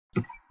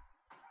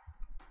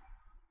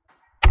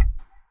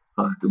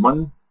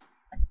everyone,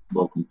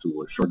 welcome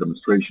to a short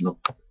demonstration of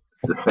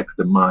SFX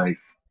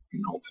demise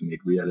in alternate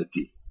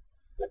reality,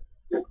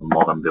 a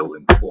modern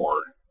building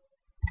for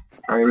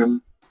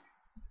Skyrim.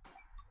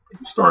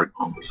 You start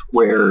on the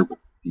square with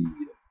the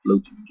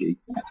floating gate,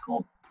 it's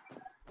called.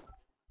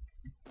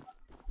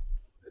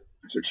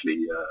 There's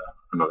actually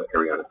another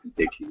area that can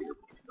take you here,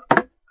 which is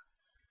not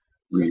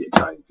really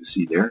exciting to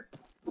see there.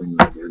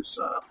 There's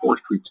 4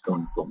 streets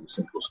going from the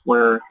central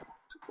square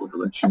to 4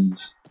 directions.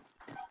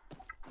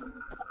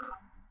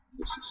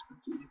 This is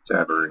going to be a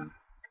tavern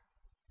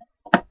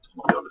on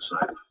the other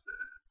side of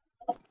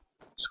the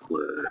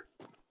square.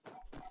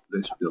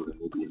 This building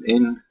will be an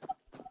inn.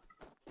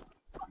 I'm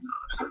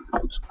starting to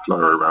put some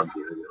clutter around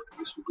here.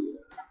 This will be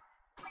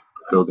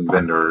a clothing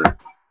vendor.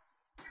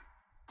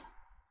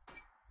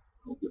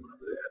 I'll get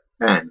over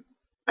there. And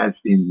as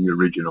in the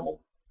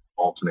original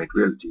alternate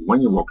reality,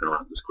 when you're walking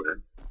around the square,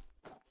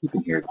 you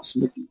can hear the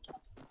smithy.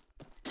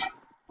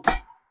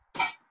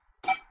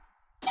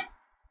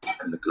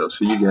 And the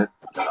closer you get,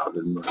 the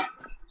louder the noise.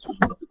 This was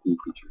one of the cool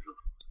features of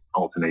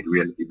alternate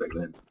reality back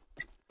then.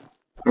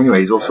 Anyway,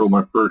 he's also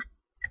my first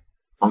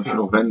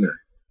functional vendor.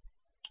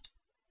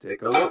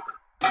 Take a look.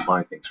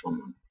 Buy things from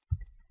him.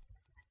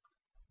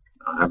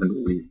 I haven't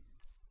really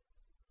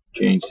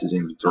changed his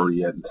inventory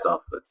yet and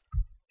stuff, but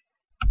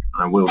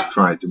I will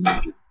try to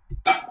make it.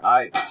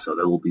 So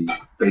there will be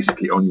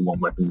basically only one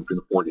weapon you can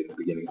afford in the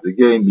beginning of the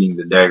game, being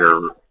the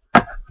dagger.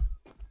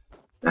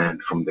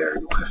 And from there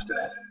you'll have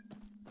to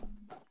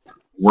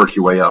work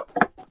your way up.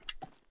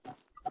 Good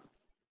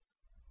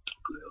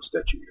little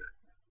statue here.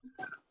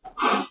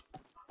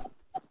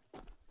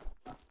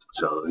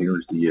 So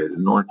here's the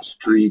North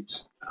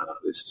Street.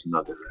 This is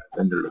another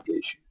vendor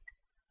location.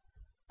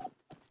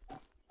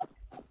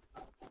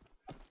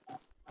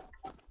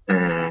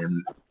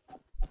 And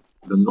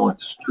the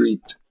North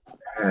Street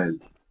has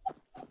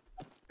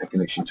a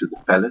connection to the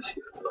palace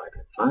here on the right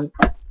hand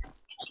side,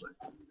 just like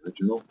the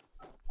original.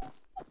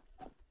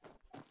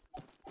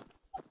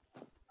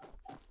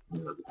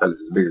 The palace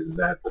is bigger than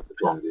that, but the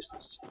drawing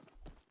distance is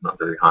not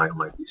very high on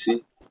my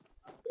PC.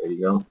 There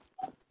you go.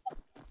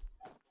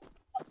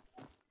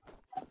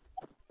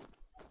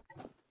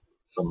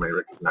 Some may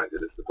recognize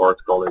it as the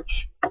Bard's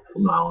College.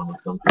 From now on,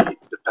 it's going to be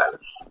the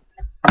palace.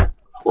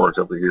 Of course,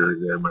 over here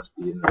there must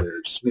be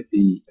another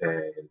smithy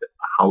and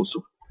a house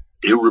of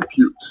ill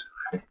repute.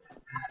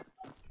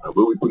 I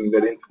will be putting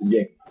that into the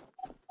game.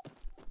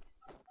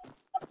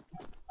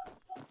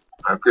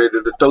 I've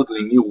created a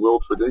totally new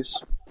world for this.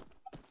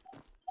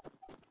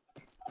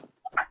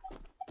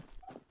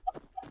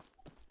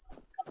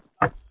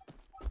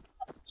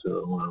 So,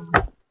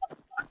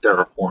 I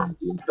terraformed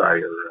the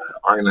entire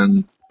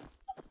island.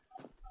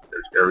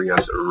 There's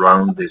areas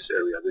around this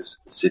area, this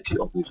city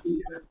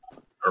obviously, and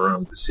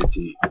around the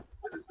city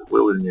there's the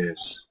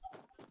wilderness.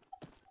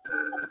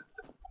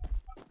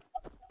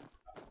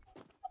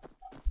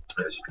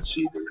 As you can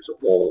see, there's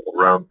a wall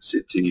around the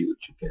city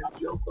which you can't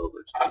jump over,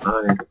 it's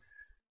denied.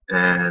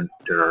 And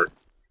there are,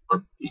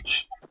 on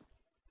each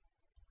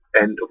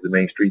end of the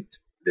main street,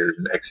 there's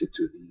an exit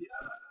to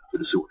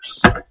the sewers.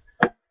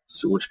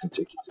 Sewers can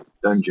take you to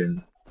the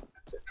dungeon,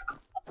 etc.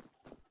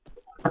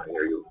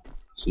 Here you'll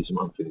see some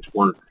unfinished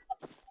work.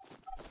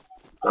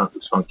 It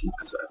looks funky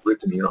because I've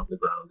written here on the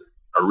ground,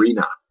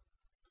 arena.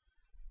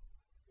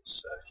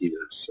 It's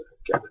healer's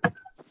cabin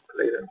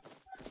later.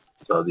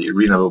 So the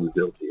arena will be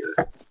built here.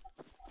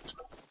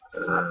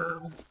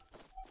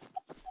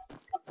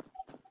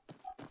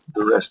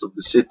 The rest of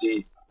the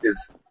city is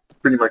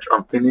pretty much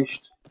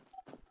unfinished.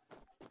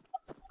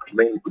 I've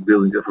mainly put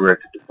buildings everywhere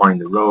to define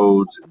the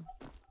roads and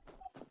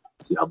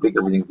see how big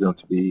everything's going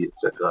to be,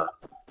 etc.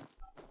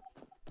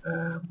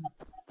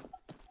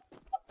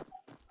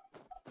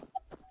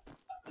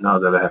 Now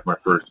that I have my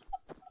first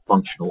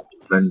functional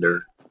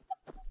vendor,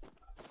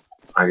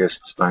 I guess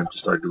it's time to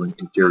start doing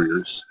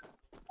interiors.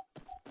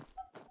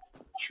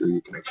 I'm sure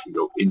you can actually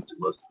go into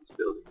most of these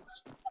buildings.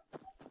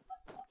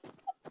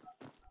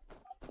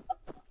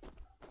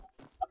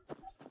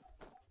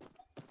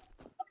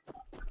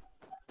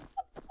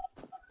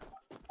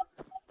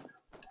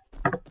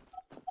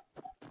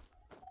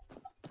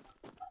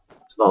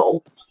 It's not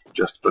all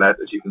just flat,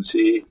 as you can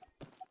see.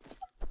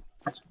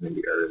 There's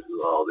many areas as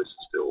well. This is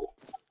still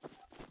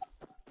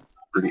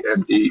pretty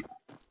empty.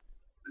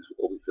 This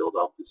will all be filled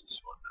up. This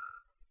is 1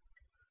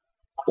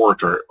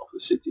 quarter of the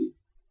city.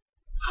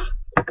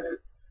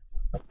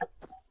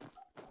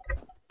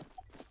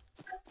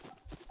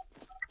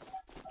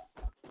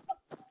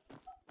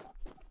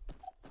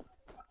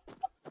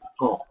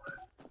 Oh,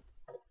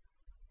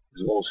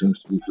 this wall seems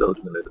to be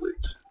floating a little bit.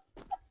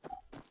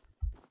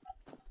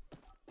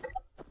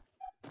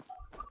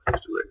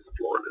 Just to raise the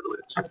floor a little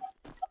bit.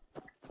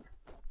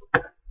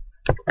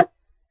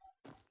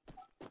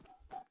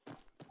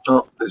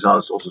 Oh, this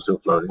house is also still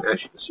floating.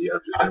 As you can see,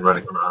 I've just been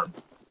running around,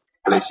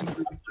 placing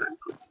everything very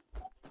quickly.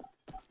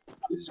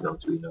 This is going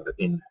to be another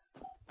inn.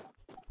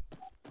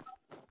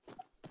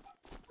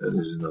 And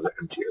this is another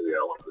empty area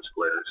on one of the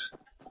squares.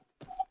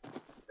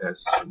 As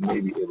you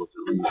may be able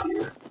to read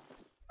here,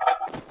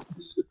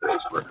 this is the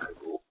place where I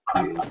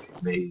create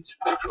a maze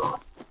later on.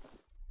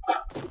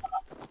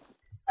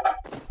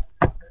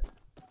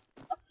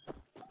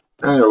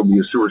 And there will be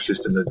a sewer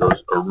system that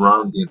goes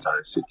around the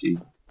entire city.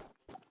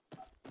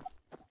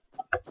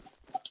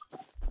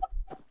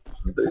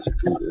 So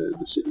basically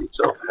the city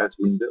itself has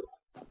been built.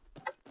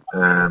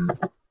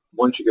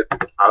 Once you get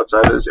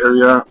outside of this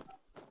area,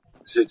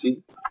 the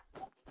city,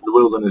 the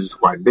wilderness is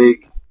quite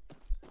big.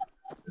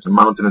 There's a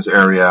mountainous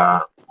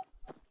area.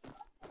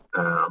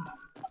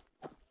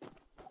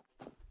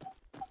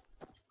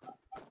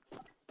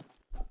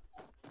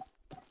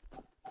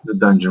 The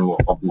dungeon will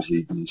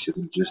obviously be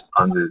sitting just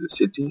under the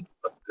city,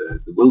 but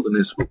the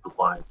wilderness will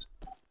provide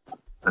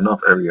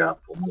enough area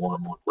for more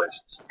and more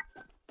quests.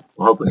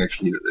 I'm hoping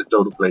actually that the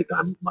total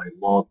playtime of my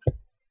mod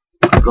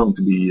is going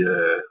to be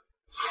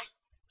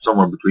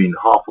somewhere between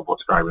half of what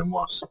Skyrim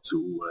was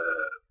to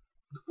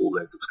the full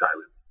length of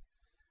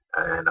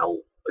Skyrim. And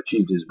I'll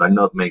achieve this by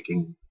not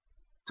making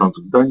tons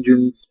of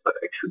dungeons, but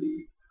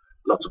actually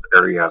lots of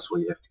areas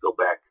where you have to go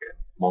back and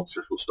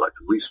monsters will start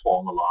to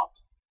respawn a lot.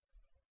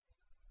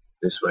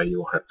 This way you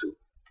won't have to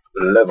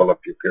level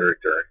up your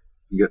character.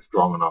 You get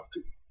strong enough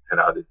to head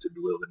out into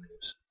the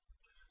wilderness.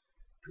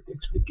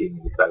 Everything's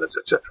beginning with ballads,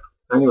 etc.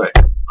 Anyway,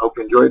 hope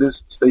you enjoyed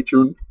this. Stay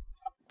tuned.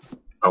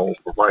 I will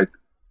provide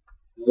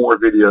more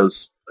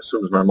videos as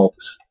soon as my mod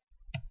is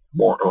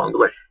more along the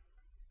way.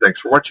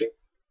 Thanks for watching.